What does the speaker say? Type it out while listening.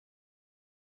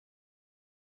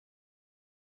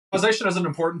Causation is an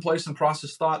important place in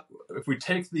process thought. If we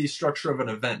take the structure of an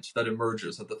event that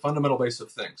emerges at the fundamental base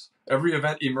of things, every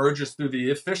event emerges through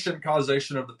the efficient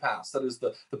causation of the past. That is,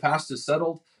 the past is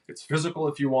settled, it's physical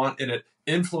if you want, and it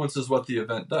influences what the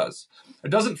event does. It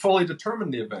doesn't fully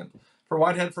determine the event. For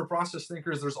Whitehead, for process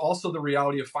thinkers, there's also the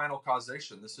reality of final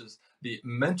causation. This is the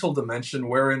mental dimension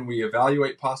wherein we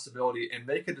evaluate possibility and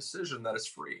make a decision that is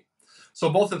free. So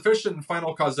both efficient and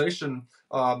final causation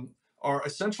are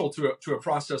essential to a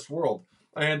process world.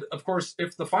 And of course,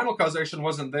 if the final causation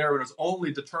wasn't there and it was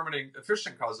only determining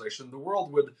efficient causation, the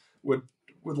world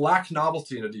would lack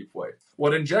novelty in a deep way.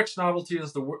 What injects novelty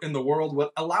in the world,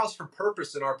 what allows for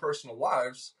purpose in our personal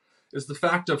lives, is the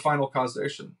fact of final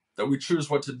causation, that we choose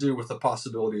what to do with the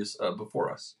possibilities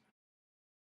before us.